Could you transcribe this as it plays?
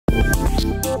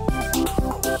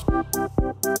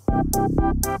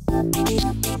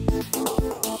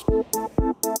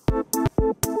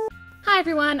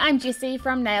everyone, I'm Jessie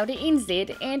from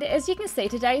Nail.nz, and as you can see,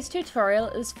 today's tutorial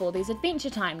is for these Adventure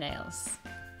Time nails.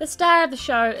 The star of the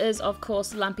show is of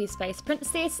course Lumpy Space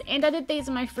Princess, and I did these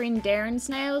on my friend Darren's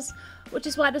nails, which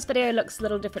is why this video looks a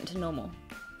little different to normal.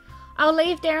 I'll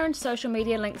leave Darren's social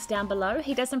media links down below.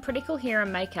 He does some pretty cool hair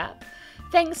and makeup.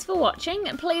 Thanks for watching,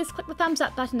 please click the thumbs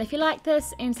up button if you like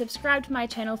this, and subscribe to my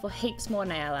channel for heaps more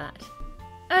nail art.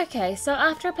 Okay, so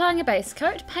after applying a base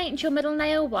coat, paint your middle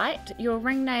nail white, your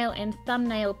ring nail and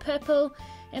thumbnail purple,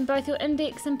 and both your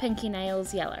index and pinky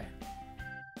nails yellow.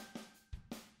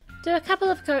 Do a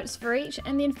couple of coats for each,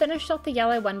 and then finish off the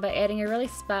yellow one by adding a really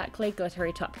sparkly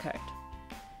glittery top coat.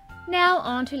 Now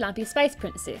on to Lumpy Space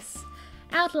Princess.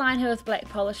 Outline her with black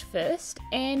polish first,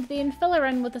 and then fill her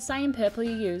in with the same purple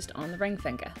you used on the ring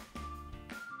finger.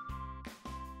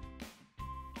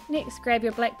 Next, grab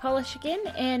your black polish again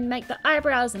and make the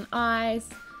eyebrows and eyes.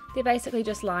 They're basically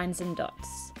just lines and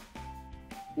dots.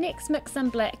 Next, mix some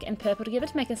black and purple together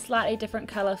to make a slightly different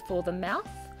colour for the mouth,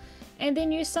 and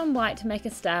then use some white to make a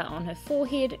star on her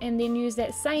forehead, and then use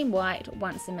that same white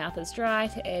once the mouth is dry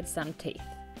to add some teeth.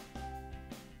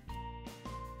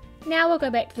 Now we'll go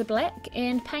back to the black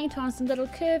and paint on some little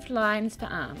curved lines for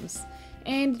arms,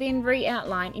 and then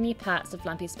re-outline any parts of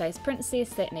Lumpy Space Princess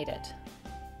that need it.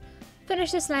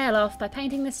 Finish this nail off by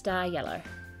painting the star yellow.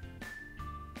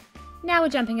 Now we're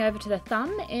jumping over to the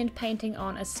thumb and painting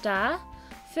on a star.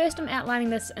 First I'm outlining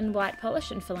this in white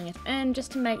polish and filling it in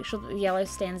just to make sure that the yellow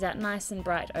stands out nice and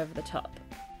bright over the top.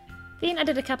 Then I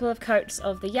did a couple of coats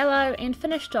of the yellow and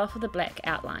finished off with a black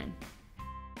outline.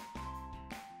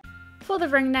 For the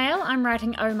ring nail I'm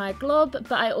writing "Oh my glob,"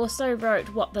 but I also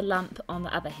wrote "What the lump" on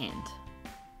the other hand.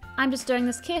 I'm just doing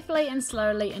this carefully and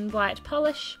slowly in white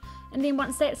polish, and then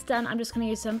once that's done I'm just going to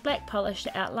use some black polish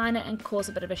to outline it and cause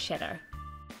a bit of a shadow.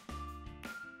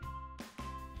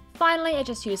 Finally I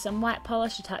just used some white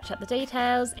polish to touch up the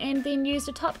details, and then used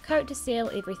a top coat to seal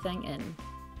everything in.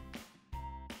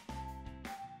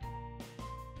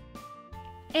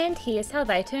 And here's how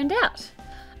they turned out.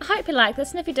 I hope you like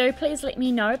this, and if you do, please let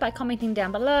me know by commenting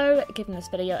down below, giving this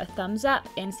video a thumbs up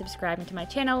and subscribing to my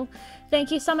channel.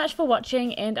 Thank you so much for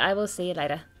watching, and I will see you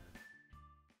later.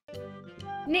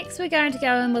 Next we're going to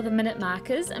go in with the minute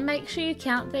markers, and make sure you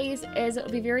count these as it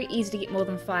will be very easy to get more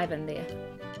than 5 in there.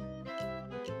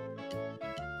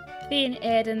 Then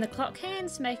add in the clock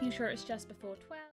hands, making sure it's just before 12.